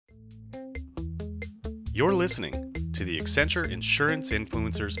You're listening to the Accenture Insurance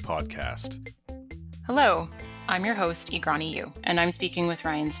Influencers Podcast. Hello, I'm your host, Igrani Yu, and I'm speaking with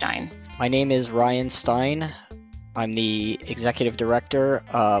Ryan Stein. My name is Ryan Stein. I'm the Executive Director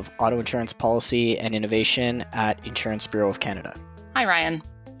of Auto Insurance Policy and Innovation at Insurance Bureau of Canada. Hi, Ryan.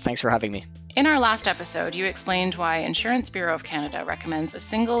 Thanks for having me. In our last episode, you explained why Insurance Bureau of Canada recommends a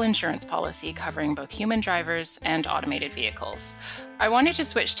single insurance policy covering both human drivers and automated vehicles. I wanted to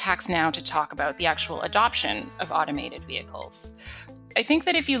switch tacks now to talk about the actual adoption of automated vehicles. I think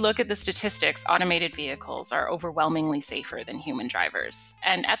that if you look at the statistics, automated vehicles are overwhelmingly safer than human drivers.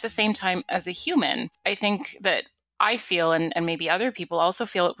 And at the same time, as a human, I think that I feel, and maybe other people also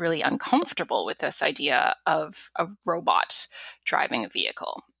feel really uncomfortable with this idea of a robot driving a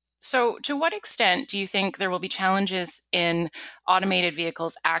vehicle. So to what extent do you think there will be challenges in automated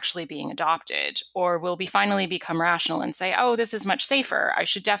vehicles actually being adopted? Or will we finally become rational and say, oh, this is much safer. I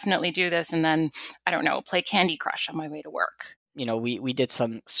should definitely do this. And then, I don't know, play Candy Crush on my way to work. We did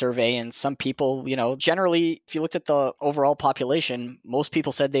some survey and some people, generally, if you looked at the overall population, most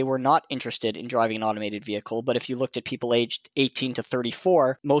people said they were not interested in driving an automated vehicle. But if you looked at people aged 18 to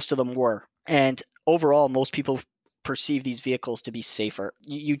 34, most of them were. And overall, most people perceive these vehicles to be safer.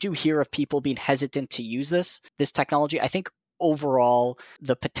 You do hear of people being hesitant to use this technology. I think overall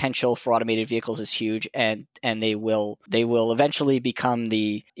the potential for automated vehicles is huge, and they will eventually become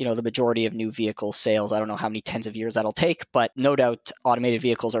the majority of new vehicle sales. I don't know how many tens of years that'll take, but no doubt automated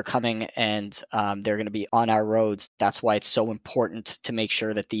vehicles are coming, and they're going to be on our roads. That's why it's so important to make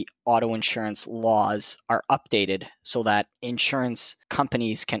sure that the auto insurance laws are updated so that insurance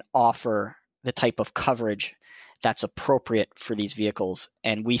companies can offer the type of coverage that's appropriate for these vehicles.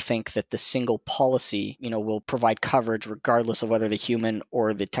 And we think that the single policy, will provide coverage regardless of whether the human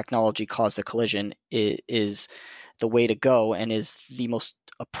or the technology caused the collision is the way to go, and is the most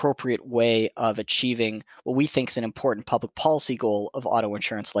appropriate way of achieving what we think is an important public policy goal of auto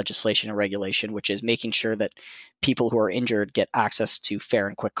insurance legislation and regulation, which is making sure that people who are injured get access to fair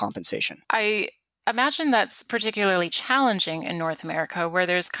and quick compensation. I imagine that's particularly challenging in North America, where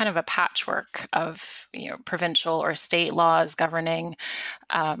there's kind of a patchwork of provincial or state laws governing,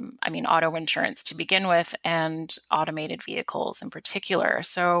 auto insurance to begin with, and automated vehicles in particular.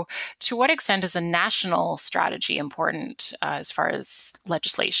 So to what extent is a national strategy important as far as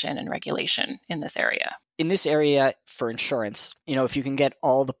legislation and regulation in this area? In this area for insurance, if you can get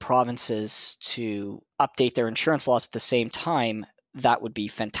all the provinces to update their insurance laws at the same time, that would be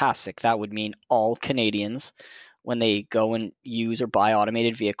fantastic. That would mean all Canadians, when they go and use or buy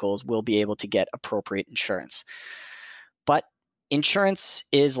automated vehicles, will be able to get appropriate insurance. But insurance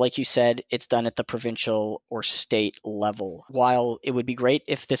is, like you said, it's done at the provincial or state level. While it would be great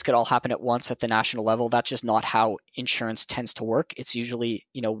if this could all happen at once at the national level, that's just not how insurance tends to work. It's usually,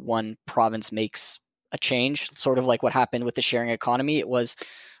 one province makes a change, sort of like what happened with the sharing economy. It was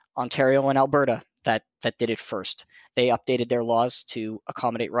Ontario and Alberta that did it first. They updated their laws to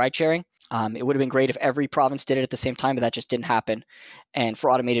accommodate ride sharing. It would have been great if every province did it at the same time, but that just didn't happen. And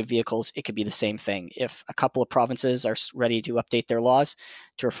for automated vehicles, it could be the same thing. If a couple of provinces are ready to update their laws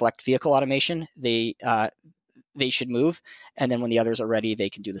to reflect vehicle automation, they should move. And then when the others are ready, they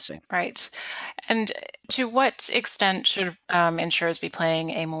can do the same. Right. And to what extent should insurers be playing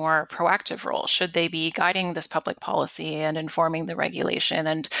a more proactive role? Should they be guiding this public policy and informing the regulation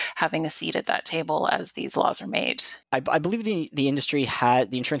and having a seat at that table as these laws are made? I believe the insurance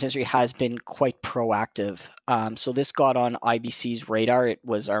industry has been quite proactive. So this got on IBC's radar. It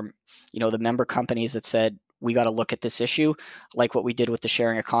was the member companies that said, we got to look at this issue, like what we did with the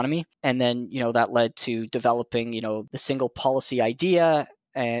sharing economy. And then, that led to developing, the single policy idea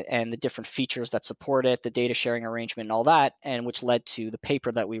and the different features that support it, the data sharing arrangement and all that, and which led to the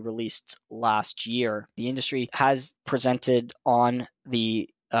paper that we released last year. The industry has presented on the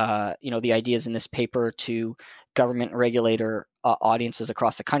ideas in this paper to government regulator audiences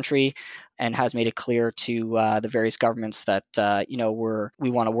across the country, and has made it clear to the various governments that,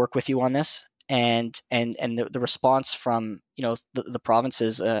 we want to work with you on this. And the response from the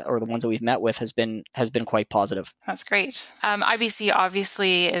provinces or the ones that we've met with has been quite positive. That's great. IBC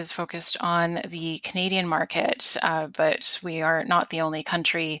obviously is focused on the Canadian market, but we are not the only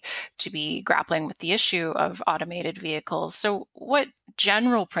country to be grappling with the issue of automated vehicles. So what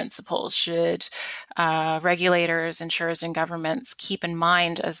general principles should regulators, insurers, and governments keep in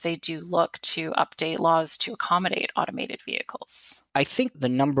mind as they do look to update laws to accommodate automated vehicles? I think the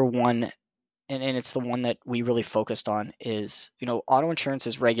number one, and it's the one that we really focused on, is, auto insurance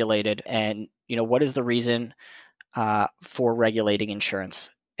is regulated, and, what is the reason for regulating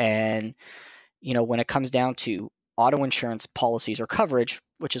insurance? And, when it comes down to auto insurance policies or coverage,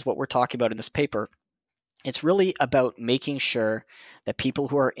 which is what we're talking about in this paper, It's really about making sure that people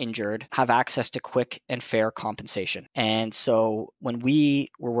who are injured have access to quick and fair compensation. And so when we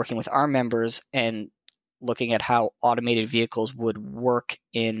were working with our members and looking at how automated vehicles would work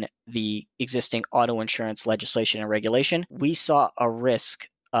in the existing auto insurance legislation and regulation, we saw a risk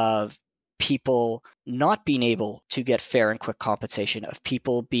of people not being able to get fair and quick compensation, of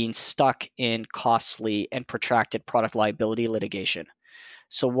people being stuck in costly and protracted product liability litigation.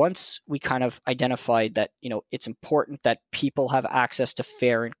 So once we kind of identified that, it's important that people have access to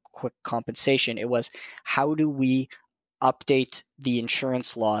fair and quick compensation, it was, how do we update the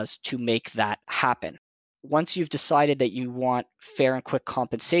insurance laws to make that happen? Once you've decided that you want fair and quick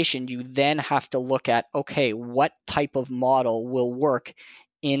compensation, you then have to look at, okay, what type of model will work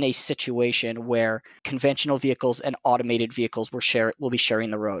in a situation where conventional vehicles and automated vehicles will be sharing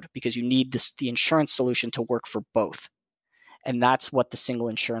the road, because you need the insurance solution to work for both. And that's what the single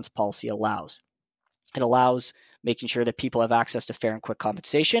insurance policy allows. It allows making sure that people have access to fair and quick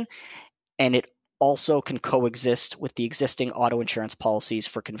compensation, and it also can coexist with the existing auto insurance policies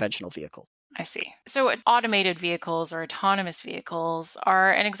for conventional vehicles. I see. So automated vehicles or autonomous vehicles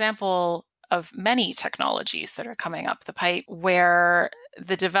are an example of many technologies that are coming up the pipe where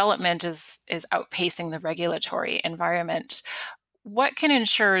the development is outpacing the regulatory environment. What can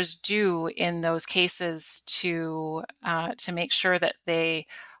insurers do in those cases to make sure that they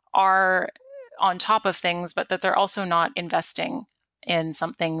are on top of things, but that they're also not investing in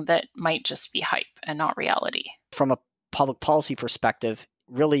something that might just be hype and not reality? From a public policy perspective,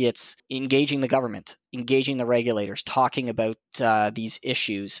 really it's engaging the government, engaging the regulators, talking about these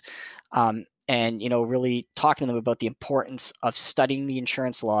issues, and really talking to them about the importance of studying the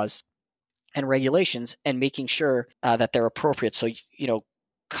insurance laws and regulations and making sure that they're appropriate. So,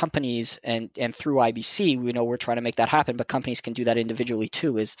 companies and through IBC, we're trying to make that happen, but companies can do that individually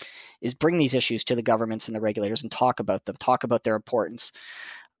too, is bring these issues to the governments and the regulators and talk about them, talk about their importance.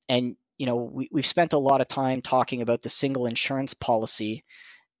 And, we've spent a lot of time talking about the single insurance policy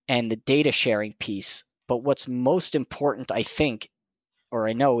and the data sharing piece. But what's most important, I think, or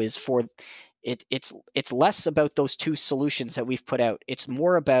I know, is for it's less about those two solutions that we've put out. It's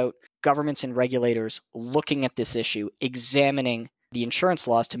more about governments and regulators looking at this issue, examining the insurance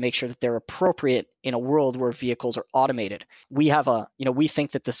laws to make sure that they're appropriate in a world where vehicles are automated. We have we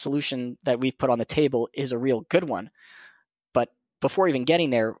think that the solution that we've put on the table is a real good one. But before even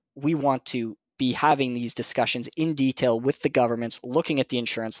getting there, we want to be having these discussions in detail with the governments, looking at the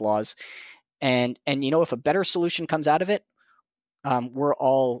insurance laws. And if a better solution comes out of it, we're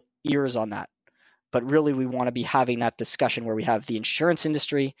all ears on that. But really, we want to be having that discussion where we have the insurance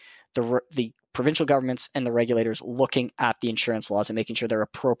industry, the provincial governments, and the regulators looking at the insurance laws and making sure they're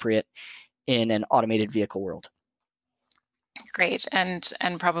appropriate in an automated vehicle world. Great, and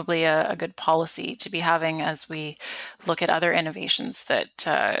probably a good policy to be having as we look at other innovations that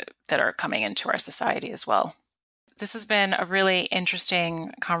are coming into our society as well. This has been a really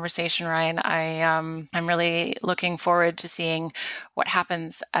interesting conversation, Ryan. I'm really looking forward to seeing what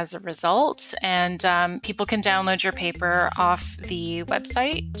happens as a result. And people can download your paper off the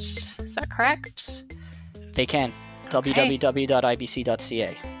website. Is that correct? They can. Okay.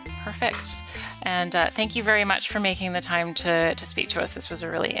 www.ibc.ca. Perfect. And thank you very much for making the time to speak to us. This was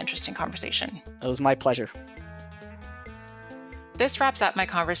a really interesting conversation. It was my pleasure. This wraps up my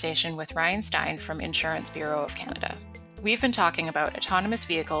conversation with Ryan Stein from Insurance Bureau of Canada. We've been talking about autonomous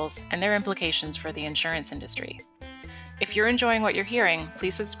vehicles and their implications for the insurance industry. If you're enjoying what you're hearing,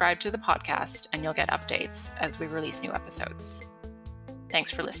 please subscribe to the podcast and you'll get updates as we release new episodes. Thanks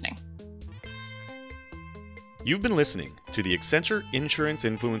for listening. You've been listening to the Accenture Insurance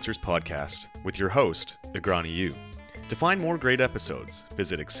Influencers podcast with your host, Agrani Yu. To find more great episodes,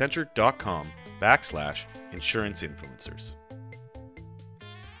 visit accenture.com/insurance influencers.